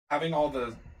having all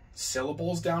the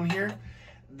syllables down here,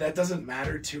 that doesn't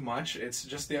matter too much. It's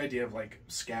just the idea of like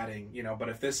scatting, you know. But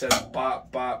if this says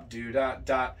bop, bop, do, dot,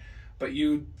 dot, but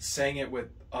you sang it with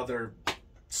other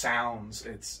sounds,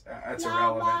 it's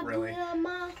irrelevant, really.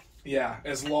 Yeah,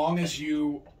 as long as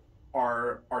you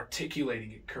are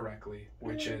articulating it correctly,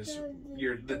 which is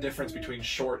the difference between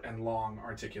short and long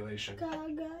articulation.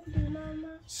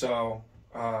 So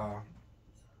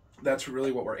that's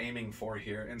really what we're aiming for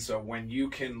here. And so when you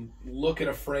can look at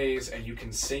a phrase and you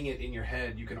can sing it in your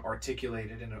head, you can articulate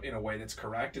it in a way that's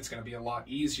correct, it's going to be a lot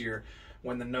easier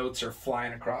when the notes are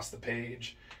flying across the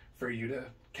page for you to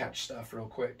catch stuff real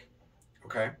quick.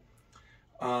 Okay?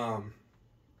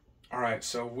 All right,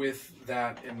 so with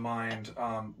that in mind,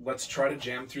 let's try to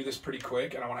jam through this pretty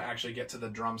quick, and I want to actually get to the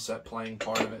drum set playing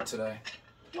part of it today.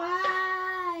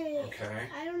 Why? Okay.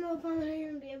 I don't know if I'm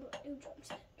going to be able to do drum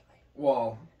set.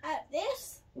 Well,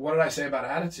 this? What did I say about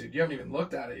attitude? You haven't even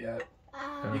looked at it yet.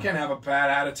 You can't have a bad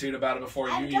attitude about it before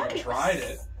you even tried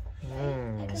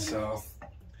it. So,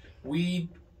 we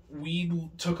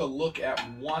took a look at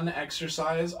one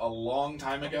exercise a long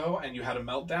time ago, and you had a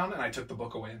meltdown, and I took the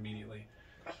book away immediately.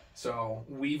 So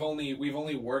we've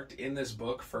only worked in this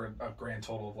book for a grand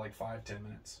total of like 5-10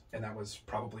 minutes, and that was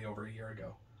probably over a year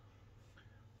ago.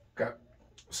 Okay,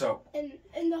 so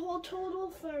and the whole total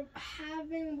for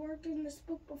having worked in this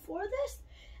book before this,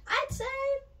 I'd say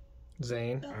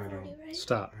Zane,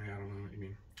 stop. I don't know what you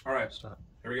mean. All right, Stop.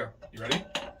 Here we go. You ready?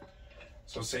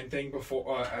 So same thing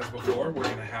before as before. We're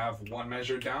gonna have one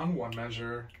measure down, one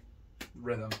measure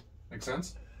rhythm. Make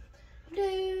sense?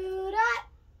 Do that.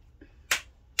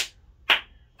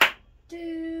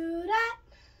 Do that.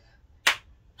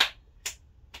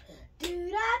 Do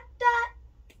that.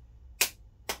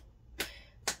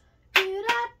 Do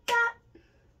that.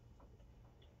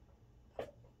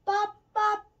 Bop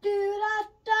bop. Do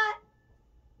that.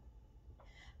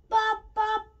 Bop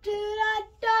bop. Do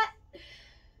that.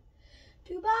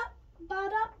 Do bop. Ba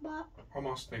da bop.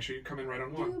 Almost. Make sure you come in right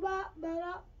on one. Do bop. Ba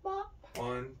da bop.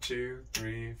 1, 2,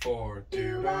 3, 4.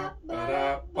 Do bop, ba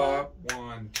da bop.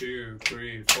 1, 2,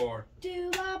 3, 4. Do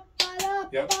bop, ba da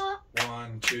Yep. bop.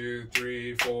 1, 2,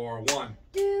 3, 4. 1.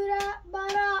 Do da ba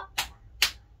da.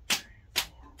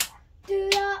 Do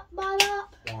da ba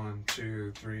da. 1,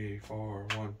 2, 3, 4.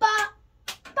 1. Ba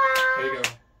ba. There you go.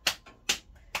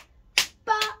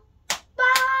 Ba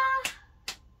ba.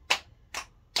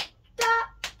 Da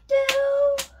do.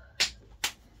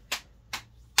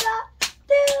 Da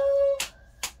do.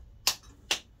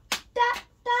 Da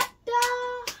da da.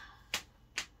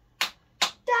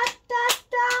 Da da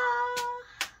da.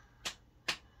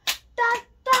 Da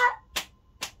da.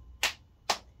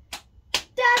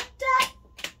 Da da.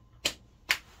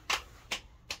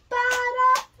 Ba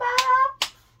da ba da.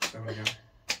 Say it again.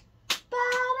 Ba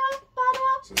da ba da.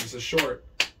 So this is short.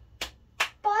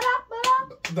 Ba da ba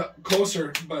da.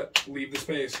 Closer, but leave the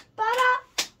space. Ba da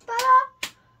ba da.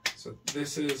 So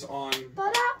this is on. Ba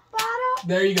da ba da.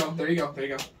 There you go. There you go. There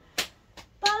you go.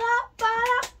 Ba da ba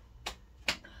da.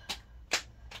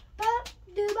 Ba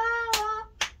do ba ba.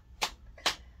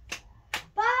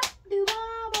 Ba do ba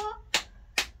ba.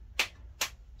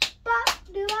 Ba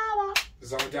do ba ba. This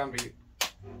is on a downbeat.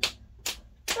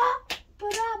 Ba ba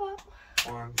da ba.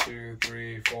 1, 2,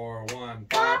 3, 4. 1.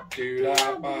 Bop, do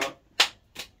da bop.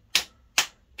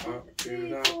 Bop, do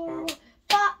da bop.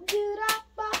 Ba do da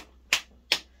ba.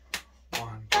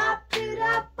 1. Ba Bop, do do da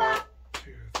da ba. bop.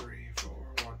 2, 3, 4.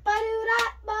 1. Ba do da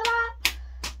ba da.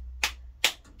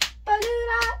 Ba do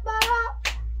da ba da.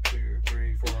 2,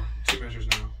 3, 4. 2 measures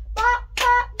now. Ba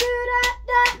ba do da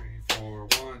da. 3, 4.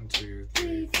 1, 2,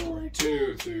 3, 4.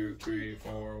 2, 2, 3,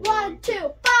 4. 1 2.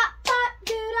 Ba ba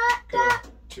do da da.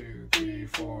 2, 3,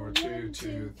 4. 2,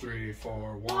 2, 3,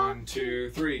 4. 1, 2,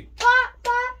 3. Ba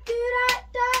ba do da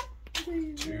da.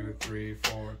 2, 3,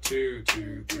 4. 2,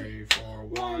 2, 3, 4.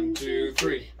 1, 2,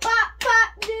 3. Ba ba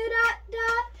do da da.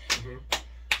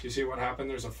 Do you see what happened?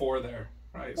 There's a 4 there,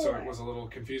 right? So it was a little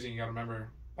confusing. You got to remember.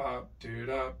 Bop, do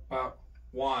da, bop.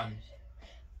 1.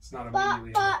 It's not Ba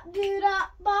immediately. ba do da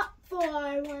ba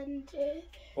 4 1 2.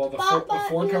 Well, the Ba,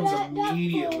 4 do comes da, da,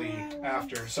 immediately 4.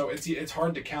 after. So it's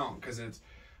hard to count because it's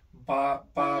bop,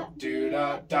 bop, do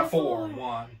da, da, 4,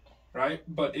 1, right?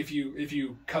 But if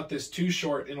you cut this too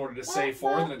short in order to say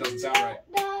 4, then it doesn't sound right.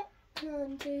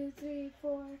 1 2 3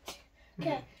 4.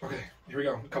 Okay, Okay, here we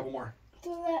go. A couple more.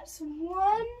 so that's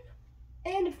 1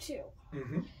 and 2.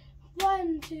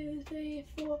 1 2 3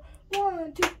 4.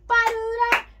 1 2. Ba do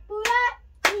da boo da.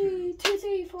 2 2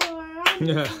 3 4. 1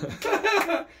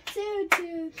 2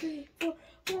 2 3 4.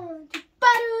 1 2. Ba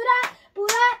do da boo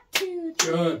da. 2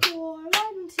 3 Good. 4.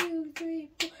 1 2 3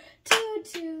 4. 2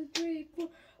 2 3 4.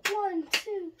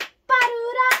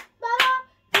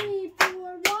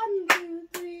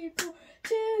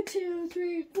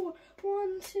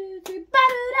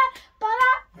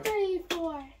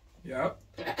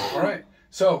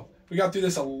 So we got through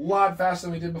this a lot faster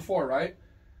than we did before, right?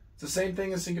 It's the same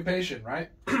thing as syncopation, right?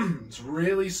 It's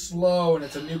really slow and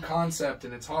it's a new concept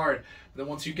and it's hard. But then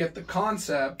once you get the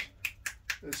concept,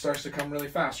 it starts to come really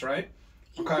fast, right?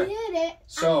 Okay.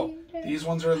 So these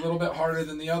ones are a little bit harder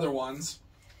than the other ones,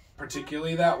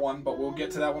 particularly that one, but we'll get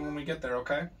to that one when we get there,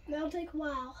 okay? That'll take a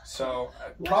while. So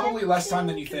probably less time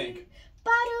than you think.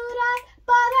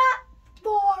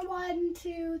 4, 1,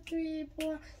 2, 3,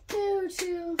 4, 2,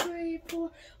 2, 3, 4,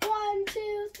 1,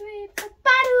 2, 3, 4,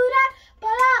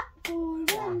 4,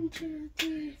 1, 2,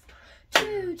 3,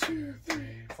 2, 2, 3,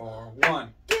 4,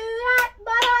 1. 2,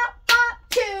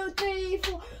 3,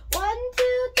 4, 1, 2,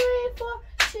 3, 4,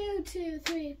 2, 2,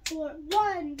 3, 4, 1,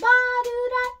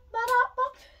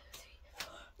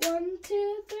 1,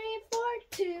 2, 3, 4,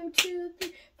 2, 2,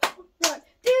 3, 4, 1.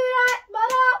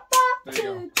 There you go.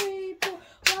 2, 3, 4,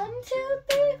 1, 2,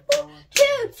 3, 4,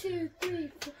 2, 2, 3,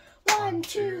 4, 1,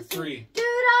 2, 3.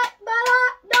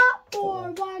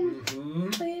 4, 1,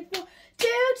 3, 4, 2,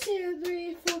 2,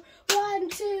 3, 4, 1,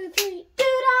 2, 3.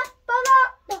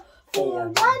 4,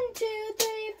 1, 2,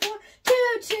 3, 4, 2,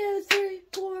 2, 3,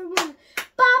 4, 1.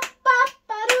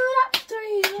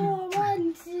 3, 4,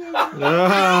 1, 2.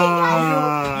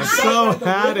 So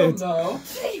had it. Though.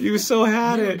 You so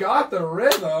had You it. got the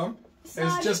rhythm.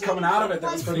 It's just coming out of it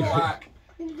that was pretty whack.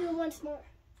 I'm going to do it once more.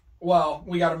 Well,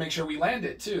 we got to make sure we land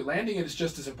it too. Landing it is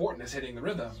just as important as hitting the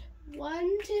rhythm. 1,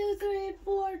 2, 3,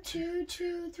 4, 2,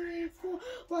 2, 3, 4,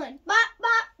 1.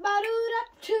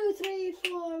 2, 3,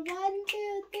 4, 1,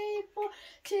 2, 3, 4,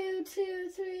 2, 2,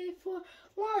 3, 4,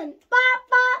 1.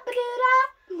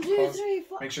 2, 3,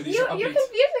 4. Make sure these are upbeats. You're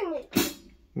confusing me.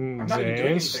 I'm not even doing Jane,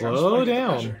 anything. I'm just slow pointing at the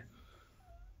down. measure.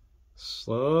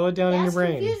 Slow it down in your That's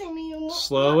brain. confusing me.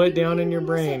 Slow it down in your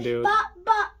brain, dude.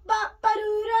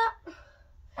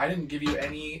 I didn't give you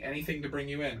anything to bring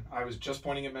you in. I was just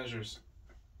pointing at measures.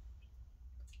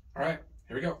 All right,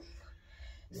 here we go.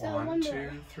 So 1, 2,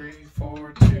 3,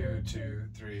 4, 2, 2,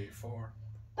 3, 4.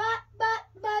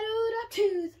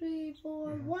 2, 3, 4,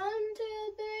 1,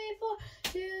 2, 3, 4,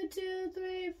 2, 2,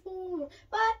 3, 4.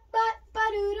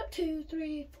 2,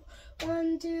 3, 4,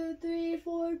 1, 2, 3,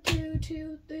 4, 2,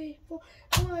 2, 3, 4,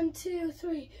 1, 2,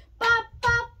 3. 1,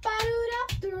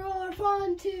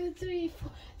 2, 3, 4,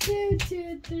 2,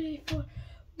 2, 3, 4,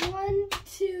 1,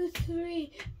 2,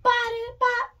 3.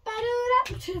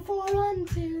 2, 4, 1,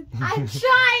 2. I'm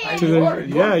trying.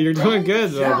 Yeah, you're doing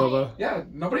good though, Yeah. Bubba. Yeah,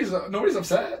 nobody's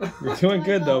upset. You're doing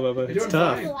good though, Bubba. You're It's doing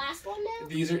tough. fine. The last one now?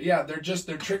 These are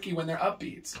they're tricky when they're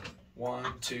upbeats. 1,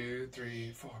 2,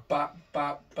 3, 4. Bop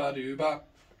bop ba doo bop.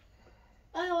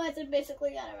 Otherwise, I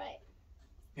basically got it right.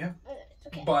 Yeah.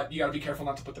 Okay. But you got to be careful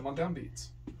not to put them on downbeats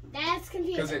That's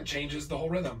confusing. because it changes the whole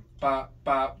rhythm. Bop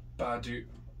bop ba doo.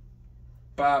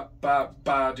 Bop bop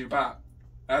ba doo bop.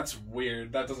 That's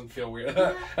weird. That doesn't feel weird.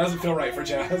 That doesn't feel right for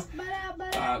jazz. Bop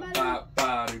bop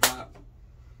ba doo bop.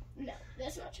 No,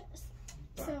 that's not jazz.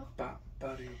 So, Bop bop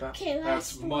ba doo bop. Okay, That's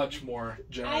last one. much more I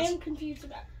jazz. am confused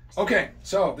about this. Okay,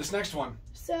 so this next one.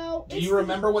 So, Do you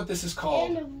remember what this is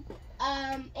called? Anagram?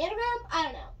 I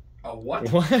don't know. A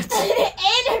what? What?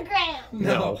 Anagram!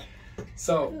 No.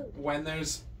 So when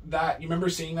there's that, you remember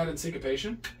seeing that in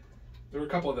syncopation? There were a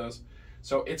couple of those.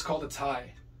 So it's called a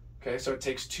tie. Okay, so it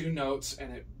takes two notes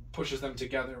and it pushes them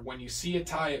together. When you see a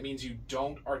tie, it means you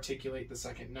don't articulate the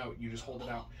second note. You just hold it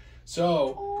out.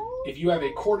 So if you have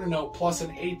a quarter note plus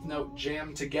an eighth note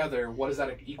jammed together, what is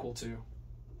that equal to?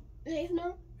 An eighth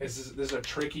note? This is a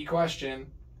tricky question.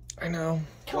 I know.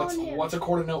 What's a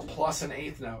quarter note plus an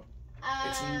eighth note?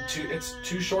 It's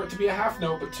too short to be a half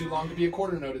note, but too long to be a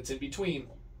quarter note. It's in between.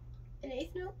 An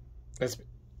eighth note?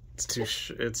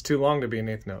 It's too long to be an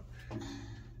eighth note.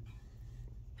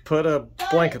 Put a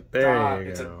blanket there.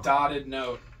 It's a dotted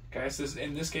note. Okay, so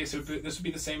in this case, this would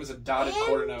be the same as a dotted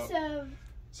quarter note.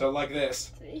 So like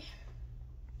this.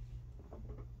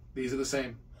 These are the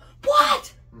same.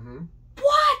 What? Mm-hmm.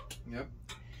 What? Yep.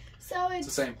 So It's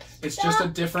the same. It's just a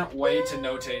different way to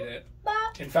notate it.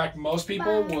 In fact, most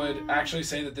people would actually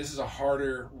say that this is a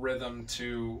harder rhythm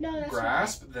to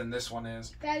grasp than this one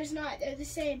is. That is not. They're the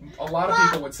same. A lot of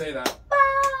people would say that.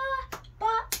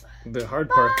 The hard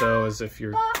part, though, is if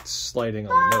you're sliding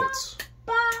on the notes.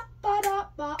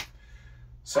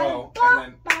 So, and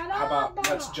then, how about,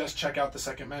 let's just check out the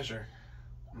second measure.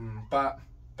 Ba,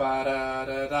 ba, da,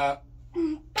 da, da.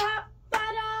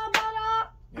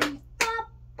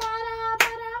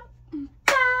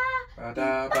 Ba,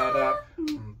 da, ba, da.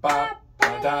 Ba,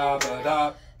 ba, da, ba,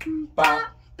 da. Ba,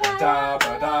 ba, da,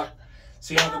 ba, da.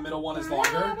 See how the middle one is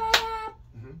longer?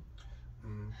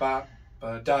 Ba,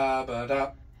 ba, da, ba,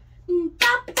 da.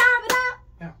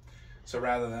 Yeah. So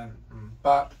rather than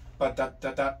ba, But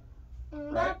that.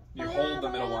 Right? You hold the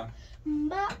middle one.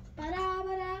 And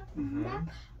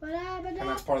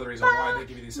that's part of the reason why they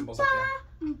give you these symbols up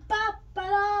here.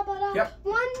 Yep.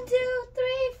 1, 2,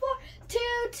 3, 4. 2,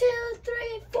 2,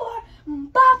 3, 4.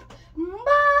 Bop,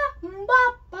 bop,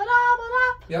 bop, ba da ba da.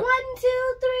 Yep. 1,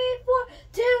 2, 3, 4.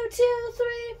 2, 2,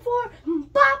 3, 4.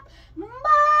 Bop,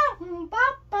 bop,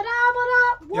 bop, ba da ba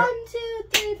da. 1, 2,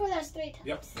 3, 4. That's 3 times.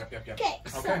 Yep.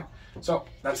 Okay. So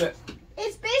that's it.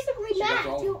 It's basically So that's math.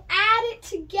 all. You add it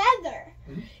together.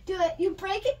 Mhm. Do it. You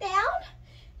break it down,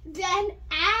 then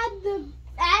add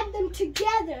them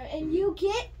together, and you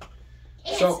get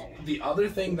answer. So the other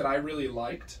thing that I really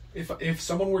liked, if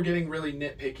someone were getting really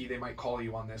nitpicky, they might call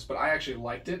you on this, but I actually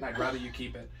liked it, and I'd rather you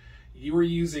keep it. You were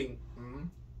using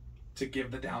to give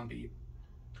the downbeat.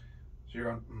 So you're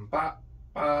going ba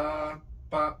ba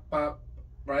ba ba,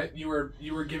 right? You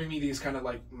were giving me these kind of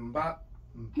like ba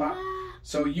ba.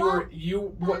 So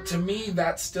what to me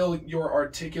that's still you're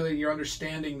articulating, you're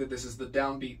understanding that this is the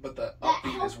downbeat, but the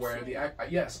upbeat is where the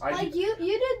yes I like you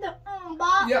did the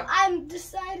ba. Yeah. I'm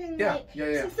deciding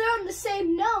since they're on the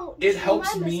same note. It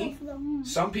helps me. The,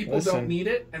 Some people don't need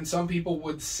it, and some people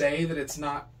would say that it's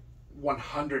not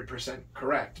 100%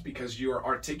 correct because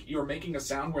you're making a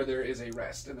sound where there is a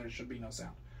rest and there should be no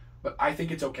sound. But I think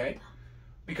it's okay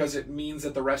because it means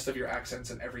that the rest of your accents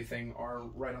and everything are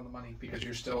right on the money because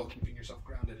you're still keeping yourself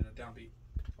grounded in a downbeat.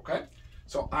 Okay?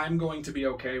 So I'm going to be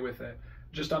okay with it.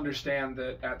 Just understand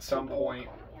that at some point,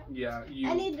 I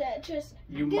need to just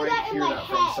you do might that hear in my that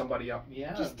head. from somebody else.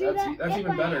 Yeah, Just do that's that in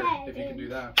even my better head if you can do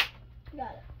that.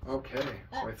 Got it. Okay,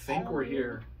 so I think we're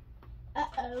here.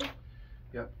 Uh-oh.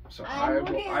 Yep. So I'm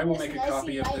I will looking make at a this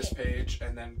copy of messy this page,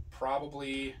 and then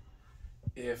probably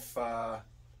if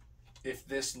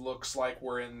this looks like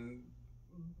we're in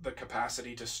the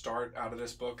capacity to start out of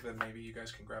this book, then maybe you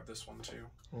guys can grab this one too.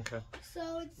 Okay.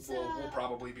 So it's We'll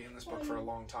probably be in this book for a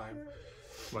long time.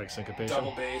 Like syncopation.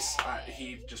 Double bass.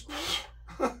 He just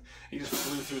flew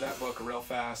through that book real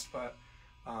fast, but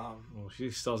Well, she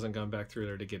still hasn't gone back through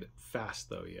there to get it fast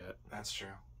though yet. that's true.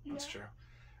 That's true.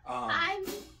 I'm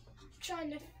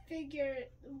trying to figure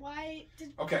why.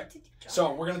 Okay,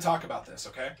 so we're going to talk about this,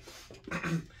 okay?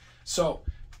 So,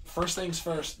 first things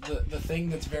first, the thing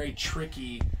that's very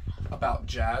tricky about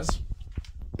jazz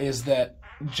is that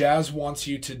jazz wants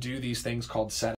you to do these things called set